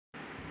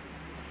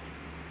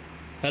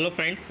Hello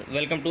friends,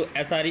 welcome to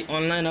SRE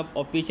Online Hub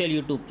official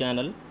YouTube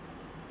channel.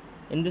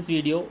 In this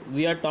video,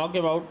 we are talking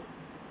about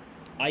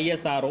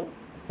ISRO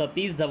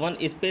Satish Dhawan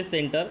Space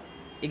Center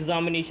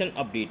examination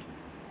update.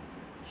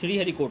 Shri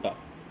Harikota.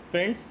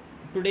 Friends,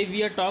 today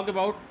we are talking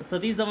about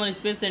Satish Dhawan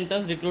Space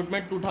Center's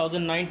recruitment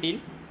 2019,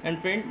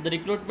 and friend, the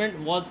recruitment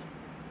was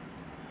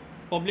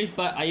published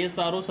by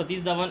ISRO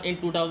Satish Dhawan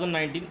in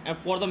 2019, and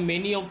for the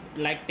many of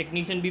like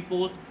technician B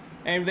post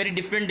and very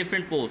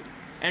different post.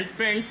 And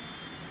friends,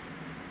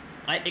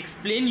 I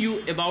explain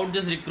you about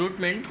this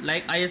recruitment.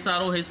 Like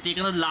ISRO has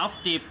taken the last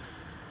step,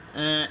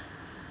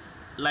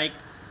 like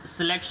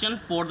selection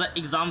for the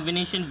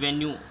examination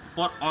venue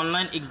for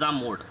online exam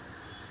mode,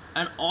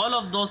 and all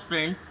of those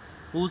friends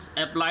who's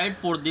applied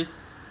for this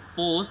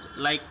post,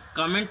 like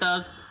comment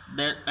us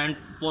that, and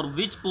for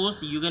which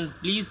post you can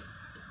please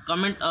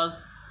comment us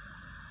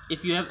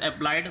if you have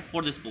applied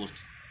for this post.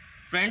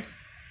 Friends,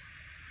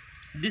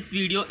 this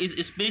video is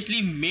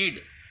especially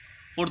made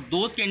for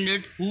those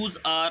candidates who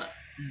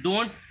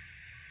don't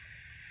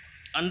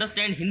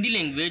understand Hindi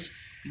language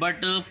but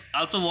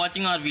also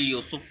watching our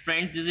videos. So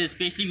friends, this is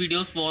especially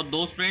videos for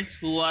those friends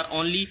who are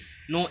only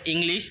know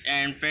English,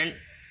 and friend,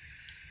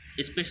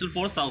 special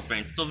for South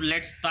friends. So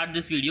let's start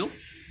this video.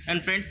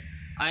 And friends,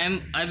 I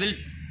will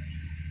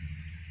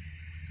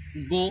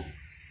go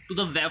to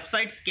the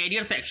website's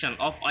career section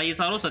of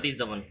ISRO Satish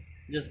Dhawan.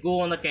 Just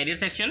go on the career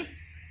section.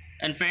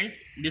 And friends,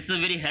 this is a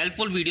very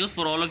helpful video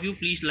for all of you.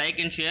 Please like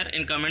and share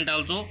and comment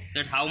also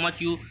that how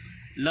much you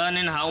learn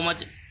and how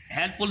much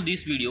helpful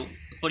this video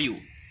for you.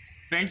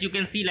 Friends, you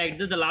can see like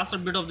this, the last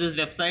update of this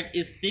website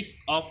is 6th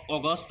of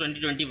August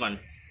 2021.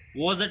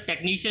 Was the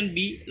technician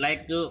B,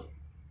 like the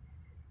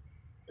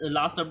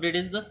last update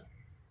is the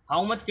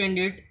how much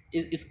candidate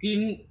is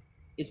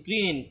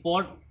screening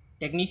for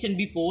technician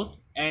B post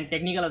and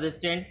technical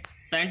assistant,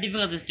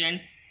 scientific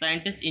assistant,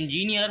 scientist,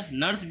 engineer,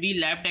 nurse B,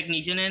 lab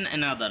technician, and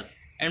another.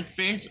 And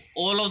friends,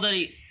 all of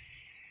the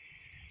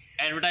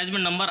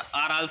advertisement number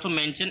are also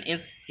mentioned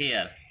is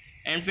here.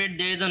 And friend,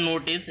 there is a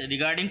notice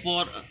regarding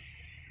for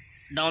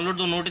download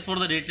the notice for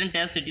the written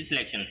test city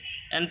selection.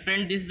 And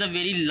friend, this is the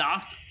very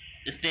last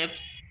steps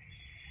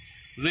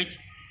which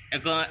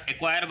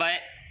acquired by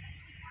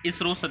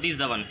ISRO Satish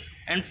Dhawan.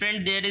 And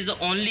friend, there is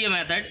only a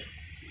method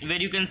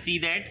where you can see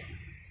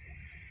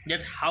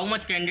that how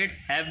much candidates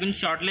have been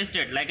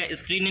shortlisted, like a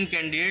screening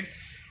candidate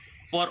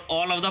for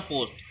all of the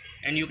posts.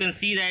 And you can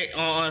see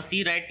that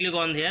see right click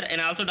on here,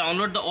 and also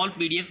download the all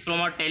PDFs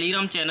from our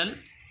Telegram channel.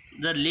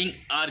 The link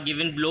are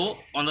given below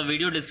on the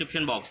video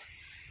description box.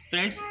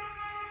 Friends,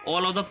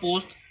 all of the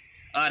posts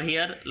are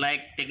here,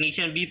 like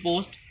technician B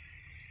post,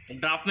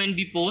 draftman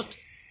B post,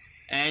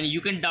 and you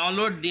can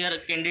download their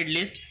candidate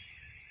list,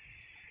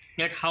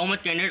 that how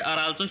much candidates are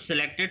also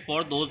selected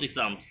for those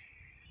exams.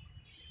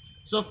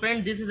 So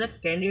friend, this is a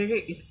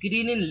candidate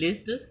screening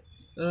list,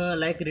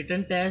 like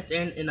written test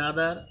and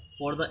another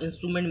for the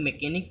instrument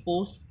mechanic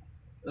post.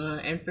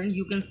 And friend,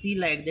 you can see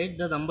like that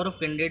the number of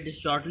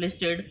candidates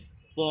shortlisted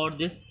for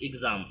this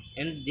exam,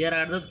 and there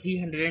are the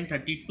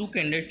 332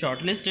 candidates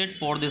shortlisted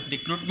for this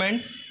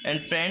recruitment.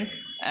 And friend,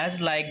 as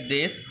like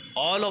this,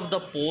 all of the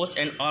posts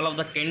and all of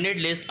the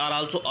candidate list are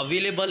also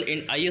available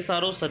in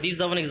ISRO Satish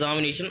Dhawan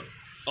examination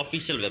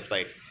official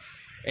website.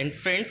 And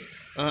friends,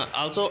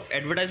 also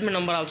advertisement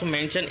number also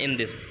mentioned in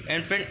this.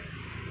 And friend,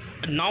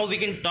 now we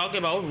can talk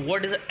about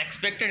what is the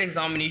expected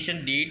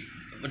examination date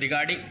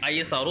regarding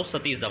ISRO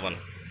Satish Dhawan.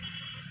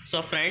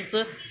 So friends,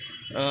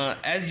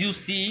 as you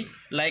see,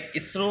 like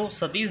ISRO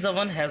Satish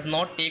Dhawan has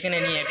not taken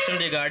any action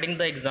regarding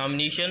the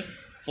examination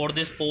for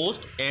this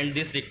post and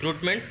this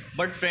recruitment.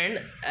 But friend,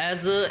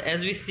 as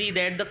we see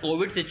that the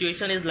COVID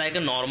situation is like a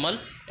normal,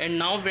 and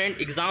now friend,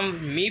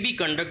 exam may be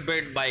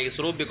conducted by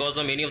ISRO, because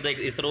the many of the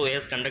ISRO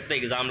has conducted the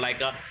exam,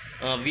 like a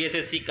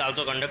VSSC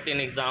also conducted an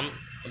exam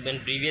in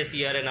previous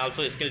year, and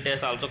also skill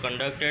test also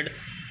conducted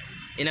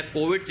in a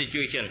COVID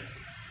situation.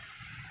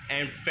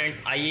 And friends,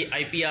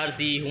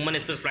 IPRC, Human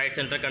Space Flight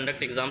Center,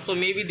 conduct exam. So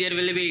maybe there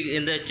will be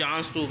in the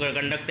chance to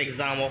conduct the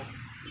exam of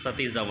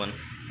Satish Dhawan.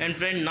 And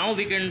friend, now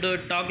we can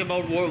talk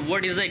about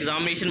what is the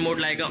examination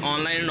mode, like a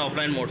online and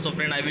offline mode. So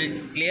friend, I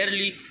will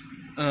clearly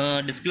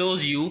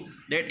disclose you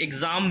that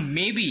exam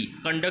maybe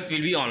conduct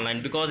will be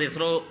online, because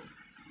ISRO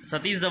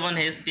Satish Dhawan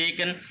has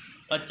taken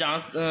a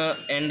chance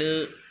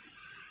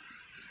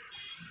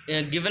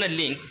and given a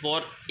link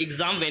for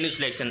exam venue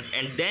selection.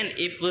 And then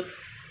if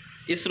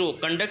ISRO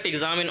conduct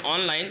exam in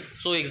online,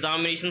 so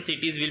examination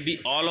cities will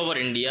be all over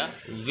India,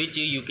 which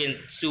you can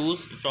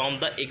choose from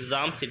the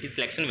exam city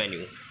selection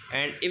venue.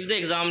 And if the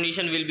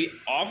examination will be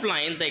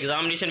offline, the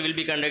examination will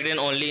be conducted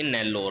only in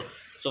Nellore.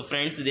 So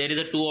friends, there is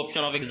a two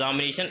option of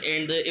examination,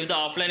 and if the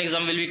offline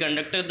exam will be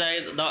conducted,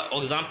 the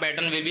exam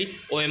pattern will be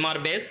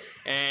OMR based,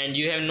 and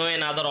you have no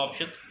another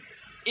options.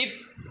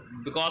 If,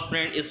 because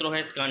friend,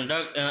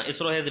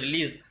 ISRO has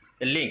released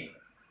the link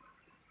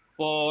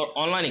for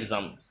online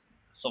exams.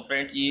 So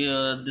friends,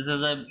 this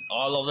is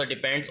all of the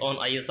depends on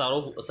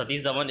ISRO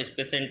Satish Dhawan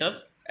Space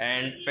Centers.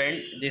 And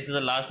friend, this is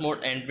the last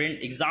mode, and friend,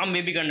 exam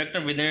may be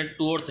conducted within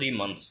 2 or 3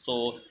 months.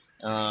 So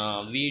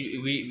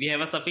we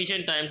have a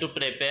sufficient time to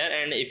prepare.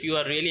 And if you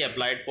are really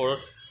applied for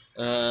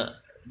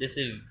this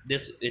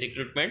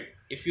recruitment,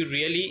 if you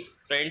really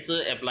friends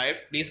applied,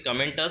 please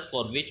comment us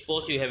for which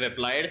post you have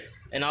applied.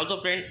 And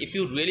also friend, if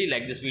you really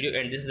like this video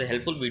and this is a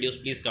helpful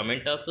videos, please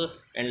comment us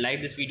and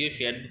like this video,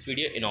 share this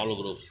video in all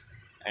groups.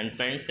 And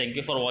friends, thank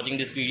you for watching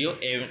this video.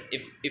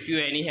 If you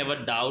any have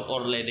a doubt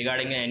or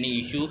regarding any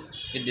issue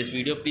with this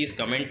video, please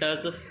comment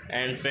us.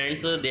 And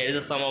friends, there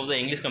is some of the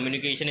English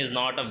communication is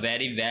not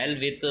very well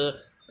with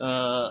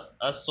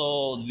us,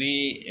 so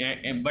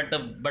we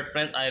but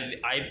friends,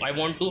 I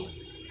want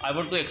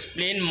to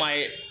explain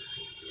my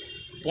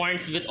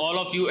points with all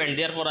of you, and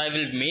therefore I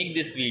will make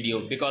this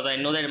video, because I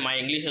know that my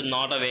English is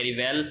not a very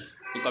well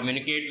to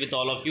communicate with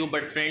all of you.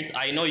 But friends,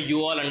 I know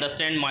you all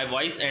understand my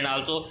voice, and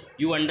also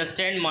you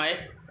understand my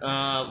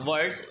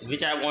words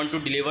which I want to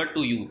deliver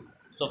to you.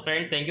 So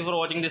friends, thank you for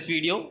watching this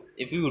video.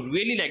 If you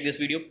really like this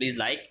video, please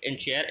like and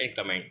share and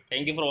comment.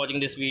 Thank you for watching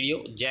this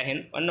video. Jai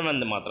Hind,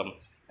 Vande Mataram.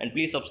 And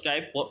please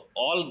subscribe for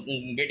all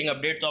getting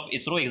updates of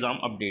ISRO exam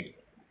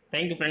updates.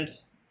 Thank you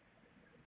friends.